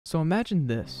So imagine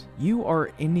this. You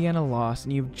are Indiana Lost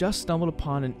and you've just stumbled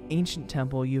upon an ancient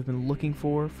temple you've been looking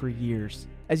for years.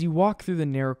 As you walk through the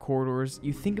narrow corridors,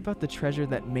 you think about the treasure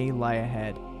that may lie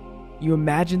ahead. You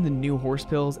imagine the new horse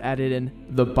pills added in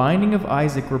the Binding of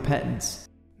Isaac Repentance.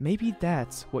 Maybe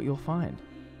that's what you'll find.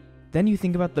 Then you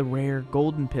think about the rare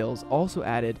golden pills also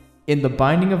added in the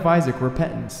Binding of Isaac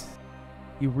Repentance.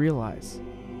 You realize,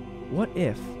 what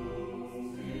if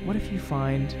you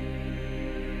find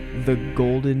the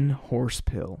golden horse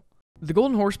pill? The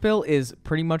golden horse pill is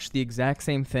pretty much the exact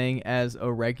same thing as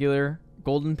a regular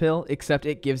golden pill, except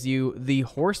it gives you the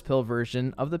horse pill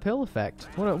version of the pill effect.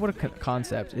 What a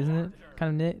concept, isn't it?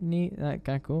 Kind of neat, kind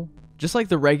of cool. Just like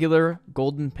the regular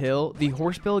golden pill, the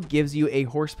horse pill gives you a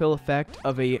horse pill effect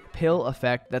of a pill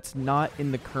effect that's not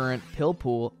in the current pill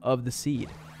pool of the seed.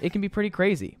 It can be pretty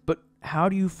crazy, but how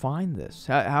do you find this?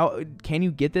 How can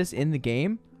you get this in the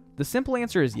game? The simple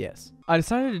answer is yes. I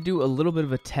decided to do a little bit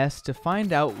of a test to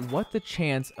find out what the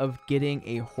chance of getting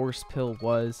a horse pill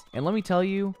was, and let me tell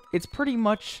you, it's pretty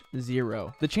much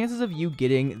 0. The chances of you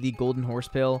getting the golden horse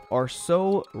pill are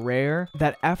so rare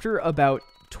that after about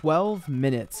 12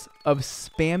 minutes of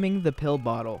spamming the pill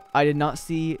bottle, I did not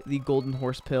see the golden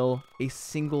horse pill a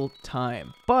single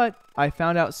time. But I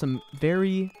found out some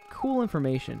very cool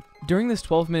information. During this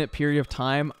 12-minute period of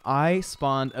time, I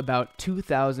spawned about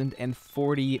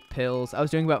 2,040 pills. I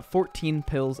was doing about 14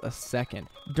 pills a second.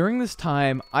 During this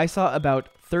time, I saw about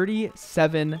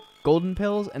 37 golden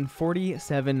pills and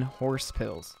 47 horse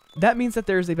pills. That means that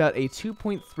there's about a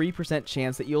 2.3%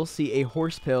 chance that you'll see a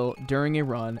horse pill during a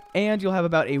run, and you'll have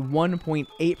about a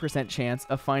 1.8% chance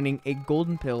of finding a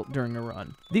golden pill during a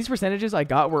run. These percentages I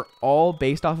got were all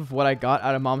based off of what I got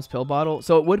out of Mom's pill bottle,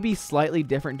 so it would be slightly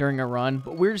different during a run,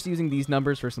 but we're just using these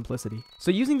numbers for simplicity.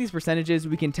 So using these percentages,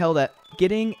 we can tell that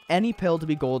getting any pill to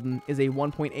be golden is a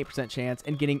 1.8% chance,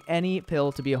 and getting any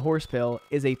pill to be a horse pill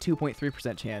is a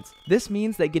 2.3% chance. This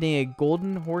means that getting a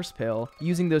golden horse pill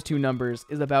using those two numbers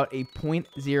is about a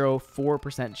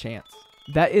 0.04% chance.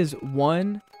 That is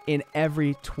 1 in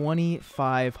every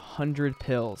 2,500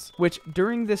 pills, which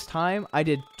during this time I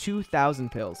did 2,000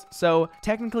 pills. So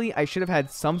technically I should have had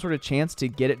some sort of chance to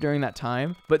get it during that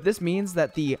time, but this means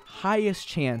that the highest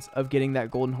chance of getting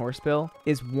that golden horse pill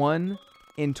is 1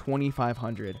 in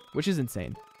 2,500, which is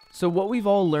insane. So what we've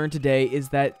all learned today is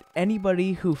that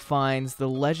anybody who finds the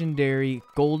legendary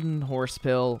golden horse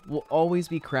pill will always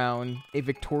be crowned a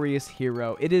victorious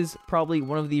hero. It is probably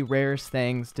one of the rarest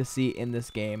things to see in this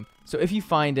game. So if you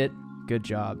find it, good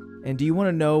job. And do you want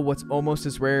to know what's almost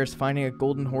as rare as finding a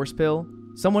golden horse pill?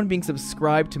 Someone being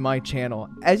subscribed to my channel.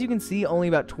 As you can see, only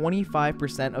about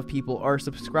 25% of people are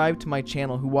subscribed to my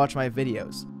channel who watch my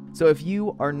videos. So if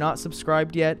you are not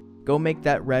subscribed yet, go make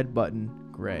that red button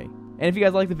gray. And if you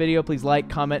guys like the video, please like,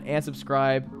 comment, and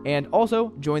subscribe. And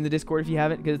also, join the Discord if you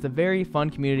haven't, because it's a very fun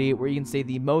community where you can stay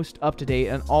the most up-to-date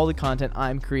on all the content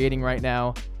I'm creating right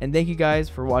now. And thank you guys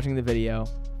for watching the video.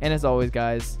 And as always,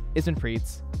 guys, it's been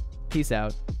Priets. Peace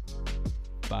out.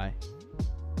 Bye.